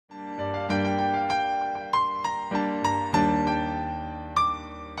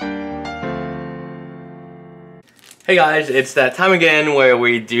Hey guys, it's that time again where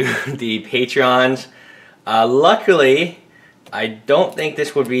we do the Patreons. Luckily, I don't think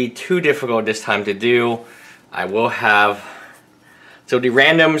this would be too difficult this time to do. I will have... So the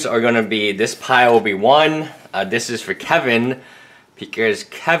randoms are going to be, this pile will be one. This is for Kevin, because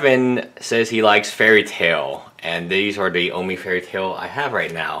Kevin says he likes Fairy Tail. And these are the only Fairy Tail I have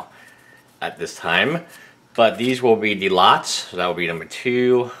right now at this time. But these will be the lots, so that will be number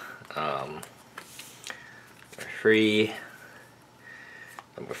 2. 3,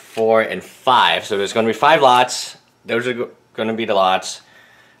 number 4, and 5. So there's going to be 5 lots. Those are going to be the lots.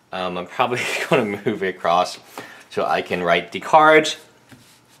 I'm probably going to move it across so I can write the cards.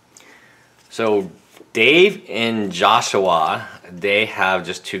 So Dave and Joshua, they have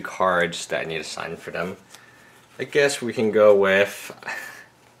just 2 cards that I need to sign for them. I guess we can go with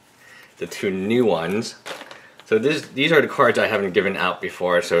the 2 new ones. So these are the cards I haven't given out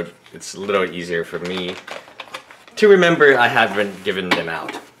before, so it's a little easier for me to remember I haven't given them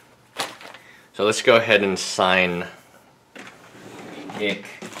out. So let's go ahead and sign it.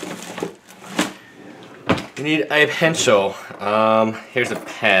 You need a pencil. Here's a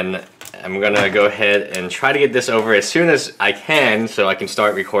pen. I'm gonna go ahead and try to get this over as soon as I can so I can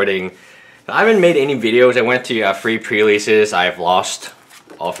start recording. I haven't made any videos. I went to free pre-releases. I've lost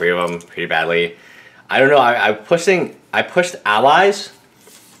all 3 of them pretty badly. I don't know, I pushed allies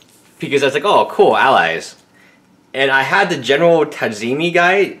because I was like, oh cool, allies. And I had the General Tazimi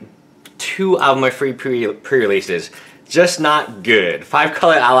guy 2 out of my free pre-releases. Just not good. 5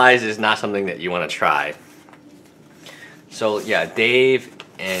 color allies is not something that you want to try. So yeah, Dave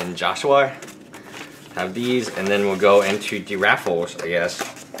and Joshua have these, and then we'll go into the raffles, I guess.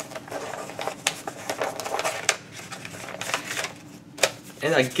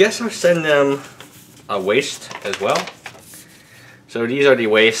 And I guess I'll send them a waist as well. So these are the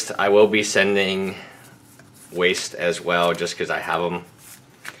waist. I will be sending waist as well just because I have them.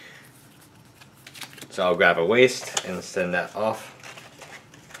 So I'll grab a waist and send that off.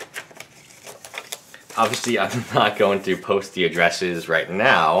 Obviously I'm not going to post the addresses right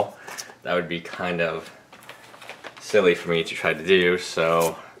now. That would be kind of silly for me to try to do.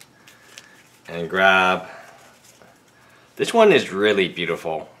 So, and grab, this one is really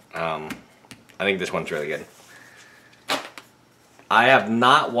beautiful. I think this one's really good. I have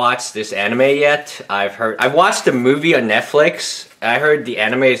not watched this anime yet. I've watched the movie on Netflix. I heard the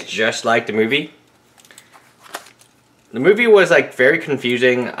anime is just like the movie. The movie was like very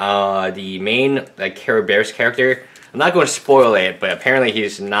confusing. The main like Caraberis character, I'm not going to spoil it, but apparently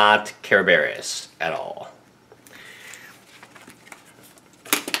he's not Caraberis at all.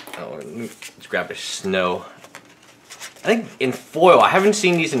 Oh, let's grab a snow. I think in foil, I haven't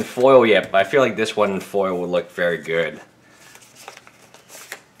seen these in foil yet, but I feel like this one in foil will look very good.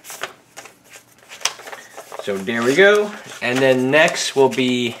 So there we go. And then next will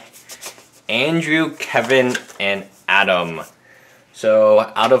be Andrew, Kevin, and Adam.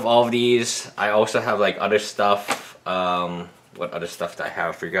 So out of all of these, I also have like other stuff. What other stuff do I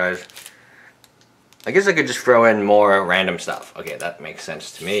have for you guys? I guess I could just throw in more random stuff. Okay, that makes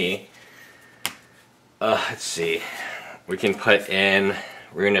sense to me. Let's see. We can put in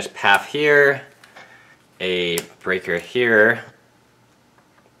Ruinous Path here, a Breaker here.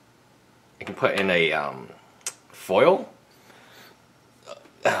 I can put in a foil.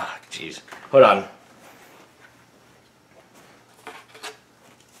 Jeez. Hold on.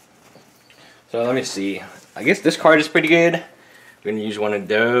 So let me see. I guess this card is pretty good. We're gonna use one of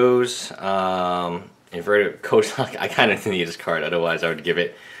those. Inverted Coast Lock. I kind of need this card, otherwise I would give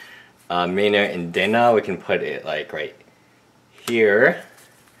it. Mina and Dena. We can put it like right here.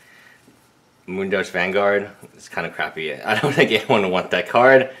 Mundo's Vanguard. It's kind of crappy. I don't think anyone would want that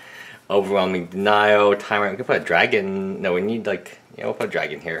card. Overwhelming Denial. Timer. We can put a dragon. No, we need like, yeah, we'll put a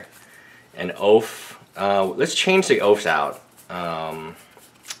dragon here. An Oath. Let's change the oaths out.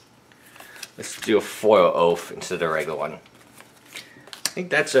 Let's do a foil oath instead of a regular one. I think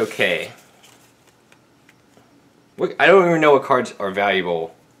that's okay. I don't even know what cards are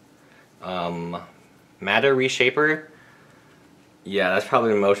valuable. Matter Reshaper. Yeah, that's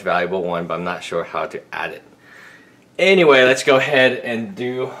probably the most valuable one, but I'm not sure how to add it. Anyway, let's go ahead and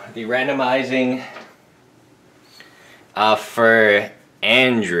do the randomizing for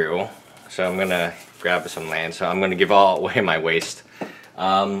Andrew. So I'm gonna grab some land. So I'm gonna give all away my waste.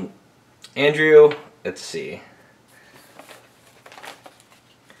 Andrew, let's see.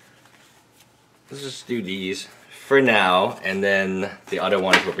 Let's just do these for now, and then the other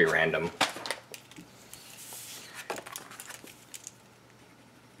ones will be random.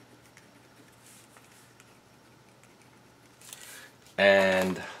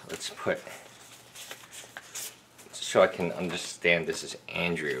 And let's so I can understand this is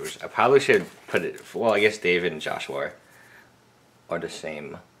Andrew's. I probably should put it, well, I guess David and Joshua are the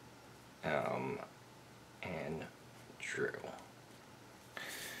same. And Drew.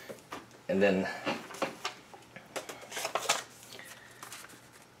 And then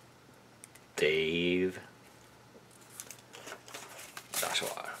Dave,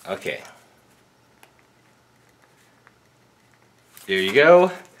 Joshua. Okay. There you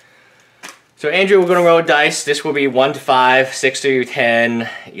go. So Andrew, we're gonna roll dice. This will be 1 to 5, 6 to 10,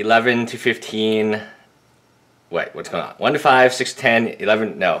 11 to 15. Wait, what's going on? 1 to 5, 6 to 10,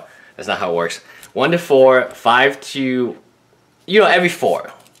 11. No, that's not how it works. 1 to 4, 5 to, you know, every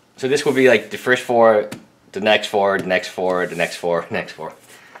 4. So this will be like the first 4, the next 4, the next 4, the next 4, next 4.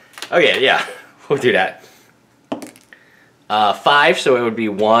 Okay, yeah, we'll do that. 5, so it would be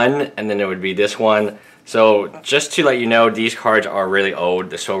 1, and then it would be this one. So just to let you know, these cards are really old.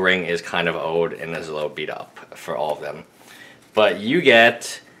 The Soul Ring is kind of old and is a little beat up for all of them. But you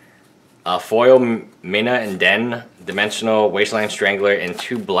get Foil Mina and Den, Dimensional Wasteland Strangler, and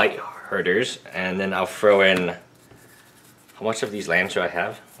 2 Blight Herders. And then I'll throw in, how much of these lands do I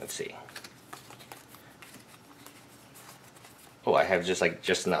have? Let's see. Oh, I have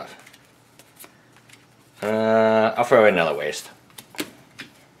just enough. I'll throw in another waste.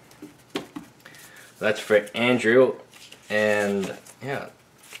 That's for Andrew, and yeah.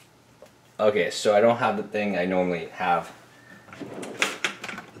 Okay, so I don't have the thing I normally have.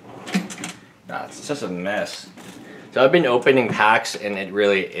 Nah, it's just a mess. So I've been opening packs, and it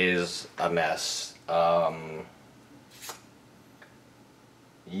really is a mess.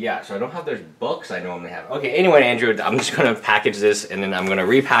 Yeah, so I don't have those books I normally have. Okay, anyway, Andrew, I'm just gonna package this, and then I'm gonna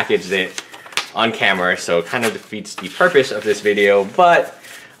repackage it on camera, so it kind of defeats the purpose of this video, but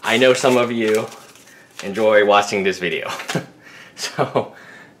I know some of you enjoy watching this video. So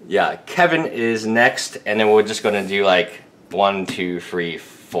yeah, Kevin is next, and then we're just gonna do like 1, 2, 3,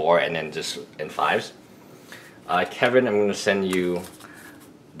 4, and then just in 5s. Kevin, I'm gonna send you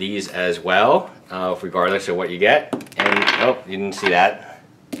these as well, regardless of what you get. And oh, you didn't see that.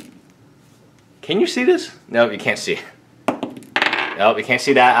 Can you see this? No, you can't see. No, you can't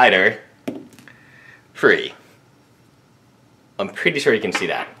see that either. Free. I'm pretty sure you can see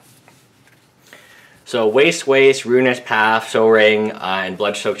that. So Waste, Ruinous Path, Soul Ring, and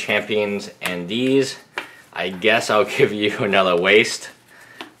Bloodsoaked Champions, and these, I guess I'll give you another waste,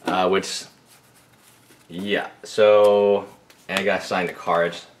 which, yeah, so, and I gotta sign the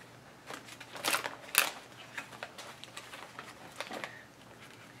cards.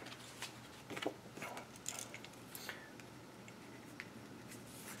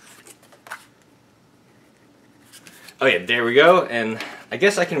 Okay, there we go, and I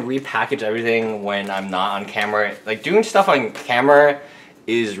guess I can repackage everything when I'm not on camera. Like, doing stuff on camera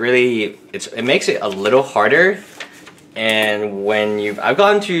is really, it makes it a little harder. And when I've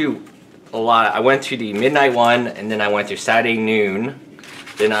gone to a lot, I went to the midnight one, and then I went to Saturday noon,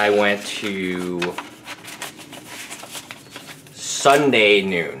 then I went to Sunday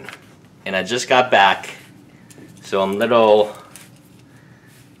noon, and I just got back, so I'm a little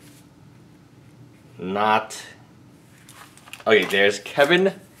not. Okay, there's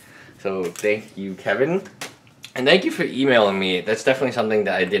Kevin. So thank you, Kevin. And thank you for emailing me. That's definitely something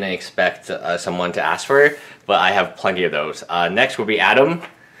that I didn't expect someone to ask for, but I have plenty of those. Next will be Adam,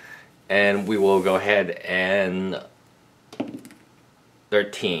 and we will go ahead and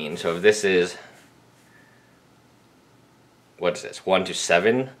 13. So if this is, what's this? 1 to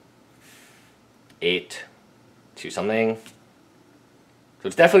 7, 8 to something. So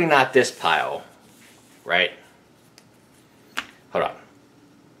it's definitely not this pile, right? Hold on.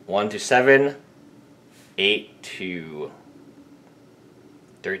 1 to 7, 8 to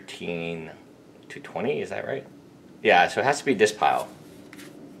 13 to 20, is that right? Yeah, so it has to be this pile.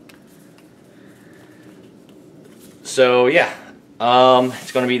 So yeah,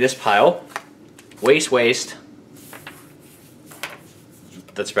 it's gonna be this pile. Waste.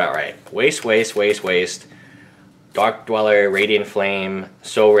 That's about right. Waste. Dark Dweller, Radiant Flame,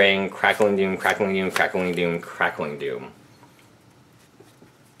 Soul Ring, Crackling Doom.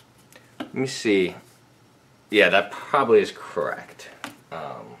 Let me see. Yeah, that probably is correct.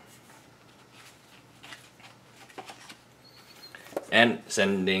 And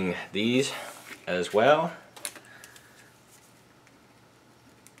sending these as well.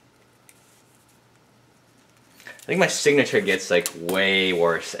 I think my signature gets like way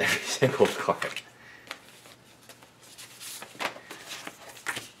worse every single card.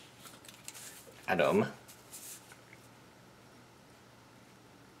 Adam.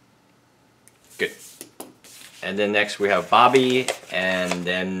 Good. And then next we have Bobby, and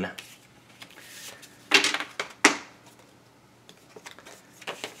then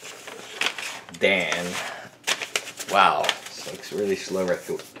Dan. Wow, it's like really slow right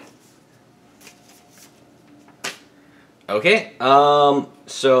through. Okay,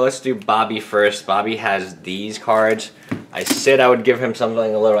 so let's do Bobby first. Bobby has these cards. I said I would give him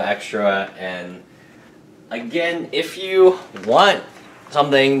something a little extra, and again, if you want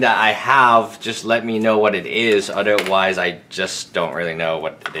something that I have, just let me know what it is. Otherwise, I just don't really know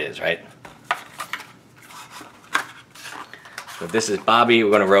what it is, right? So this is Bobby.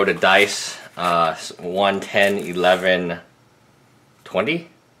 We're gonna roll the dice. 1, 10, 11, 20?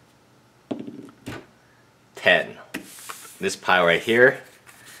 10. This pile right here.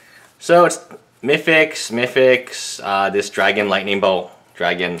 So it's Mythics, this Dragon Lightning Bolt,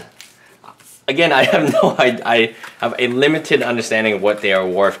 Dragon. Again, I have I have a limited understanding of what they are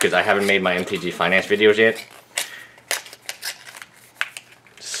worth because I haven't made my MTG Finance videos yet.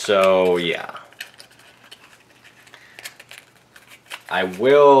 So yeah. I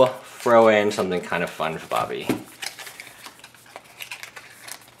will throw in something kind of fun for Bobby.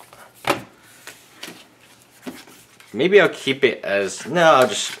 Maybe I'll keep it as, no, I'll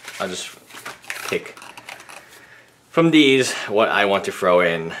just pick from these what I want to throw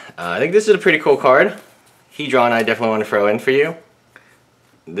in. I think this is a pretty cool card. Hedron, I definitely want to throw in for you.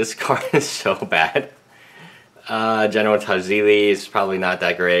 This card is so bad. General Tazili is probably not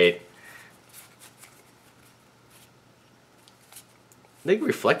that great. I think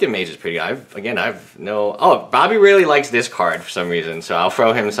Reflected Mage is pretty good. I've no... Oh, Bobby really likes this card for some reason, so I'll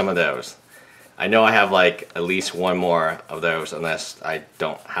throw him some of those. I know I have like at least one more of those unless I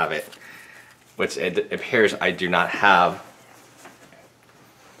don't have it. Which it appears I do not have.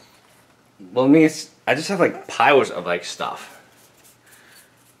 Well, I just have like piles of like stuff.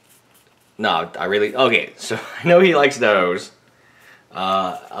 No, I really... Okay, so I know he likes those.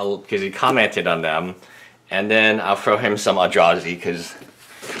 Because he commented on them. And then I'll throw him some Eldrazi because...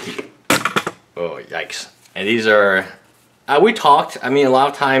 Oh, yikes. And these are... we talked. I mean, a lot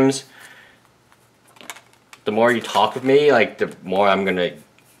of times... The more you talk with me, like, the more I'm going to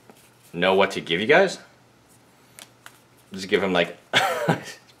know what to give you guys. Just give him, like,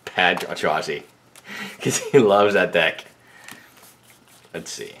 bad Eldrazi. Because he loves that deck. Let's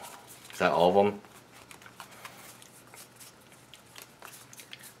see. Is that all of them?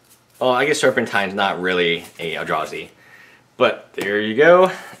 Oh, I guess Serpentine's not really a Eldrazi. But there you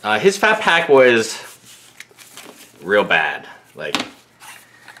go. His Fat Pack was real bad. Like,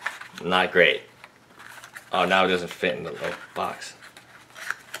 not great. Oh, now it doesn't fit in the little box.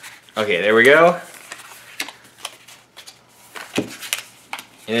 Okay, there we go. And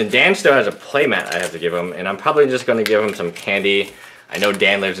then Dan still has a playmat I have to give him. And I'm probably just going to give him some candy. I know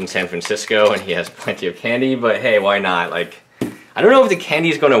Dan lives in San Francisco and he has plenty of candy. But hey, why not? Like... I don't know if the candy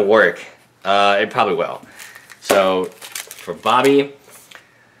is going to work. It probably will. So, for Bobby,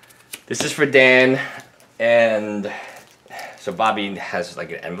 this is for Dan, and so Bobby has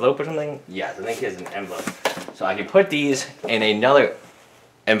like an envelope or something? Yeah, I think he has an envelope. So I can put these in another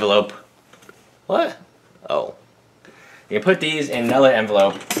envelope. What? Oh. You can put these in another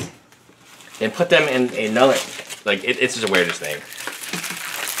envelope, and put them in another, like, it's just the weirdest thing.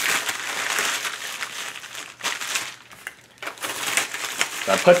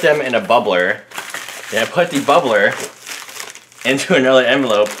 So I put them in a bubbler, then I put the bubbler into another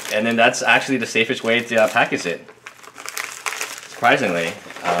envelope, and then that's actually the safest way to package it. Surprisingly.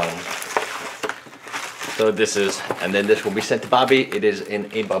 So this is, and then this will be sent to Bobby. It is in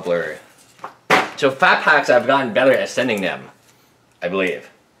a bubbler. So Fat Packs, I've gotten better at sending them, I believe.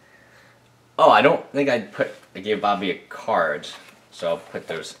 Oh, I don't think I gave Bobby a card, so I'll put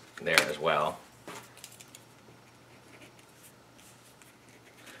those there as well.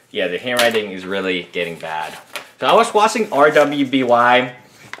 Yeah, the handwriting is really getting bad. So I was watching RWBY,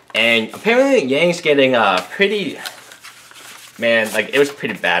 and apparently Yang's getting pretty... Man, like, it was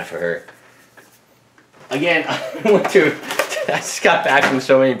pretty bad for her. Again, I just got back from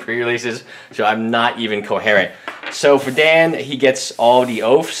so many pre-releases, so I'm not even coherent. So for Dan, he gets all the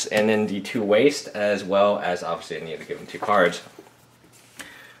oaths, and then the 2 waste, as well as, obviously, I need to give him 2 cards.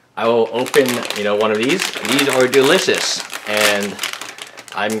 I will open, you know, one of these. These are delicious, and...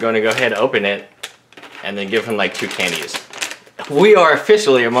 I'm going to go ahead and open it and then give him like 2 candies. We are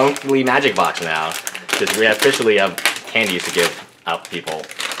officially a monthly magic box now because we officially have candies to give out people.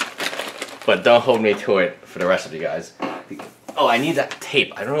 But don't hold me to it for the rest of you guys. Oh, I need that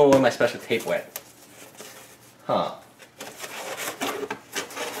tape. I don't know where my special tape went. Huh.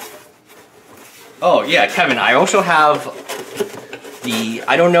 Oh yeah, Kevin, I also have the...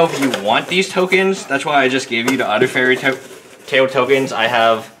 I don't know if you want these tokens. That's why I just gave you the other fairy Tail tokens. I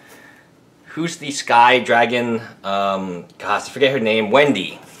have, who's the Sky Dragon, gosh, I forget her name,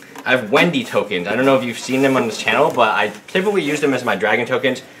 Wendy. I have Wendy tokens. I don't know if you've seen them on this channel, but I typically use them as my dragon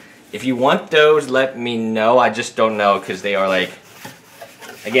tokens. If you want those, let me know. I just don't know because they are like,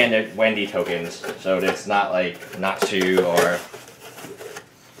 again, they're Wendy tokens, so it's not like Natsu or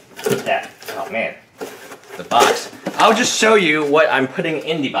that. Oh man, the box. I'll just show you what I'm putting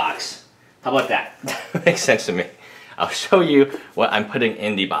in the box. How about that? That makes sense to me. I'll show you what I'm putting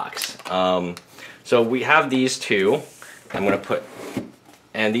in the box. So we have these two. I'm gonna put,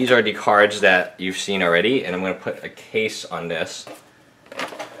 and these are the cards that you've seen already, and I'm gonna put a case on this.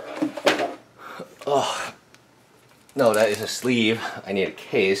 Oh, no, that is a sleeve. I need a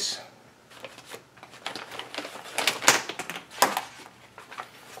case.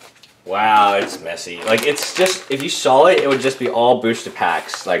 Wow, it's messy. Like, it's just, if you saw it, it would just be all booster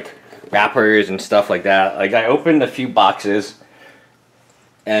packs, like wrappers and stuff like that. Like, I opened a few boxes,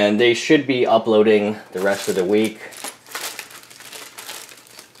 and they should be uploading the rest of the week.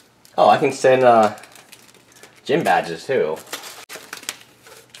 Oh, I can send gym badges too.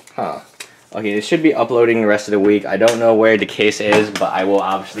 Huh. Okay, they should be uploading the rest of the week. I don't know where the case is, but I will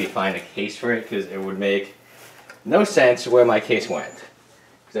obviously find a case for it because it would make no sense where my case went.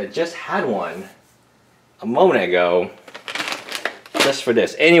 Because I just had one a moment ago just for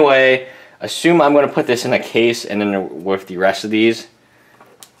this. Anyway, assume I'm going to put this in a case and then with the rest of these.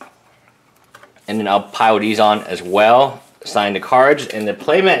 And then I'll pile these on as well. Sign the cards, and the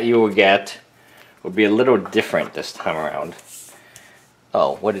playmat you will get will be a little different this time around.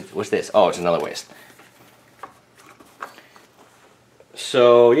 Oh, what's this? Oh, it's another waist.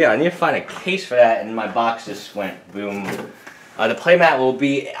 So yeah, I need to find a case for that, and my box just went boom. The playmat will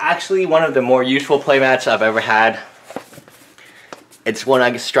be actually one of the more useful playmats I've ever had. It's one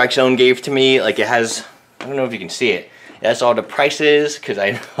like Strike Zone gave to me. Like, it has, I don't know if you can see it. It has all the prices, because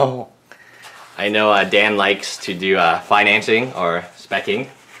I know Dan likes to do financing or speccing.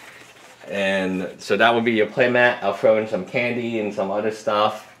 And so that will be your playmat. I'll throw in some candy and some other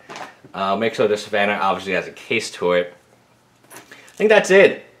stuff. Make sure the Savannah obviously has a case to it. I think that's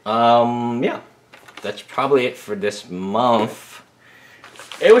it. Yeah, that's probably it for this month.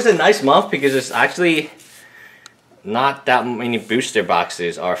 It was a nice month because it's actually not that many booster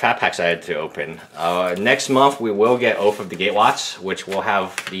boxes or fat packs I had to open. Next month we will get Oath of the Gatewatch, which will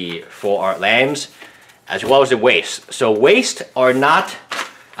have the full art lands, as well as the Weiss. So Weiss are not,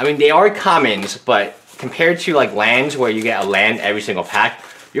 I mean, they are commons, but compared to like lands where you get a land every single pack,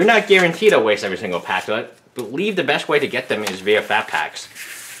 you're not guaranteed a Weiss every single pack. So I believe the best way to get them is via fat packs,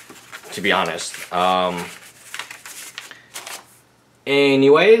 to be honest.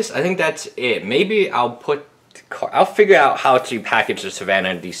 Anyways, I think that's it. Maybe I'll figure out how to package the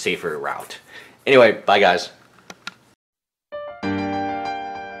Savannah the Cipher route. Anyway, bye guys.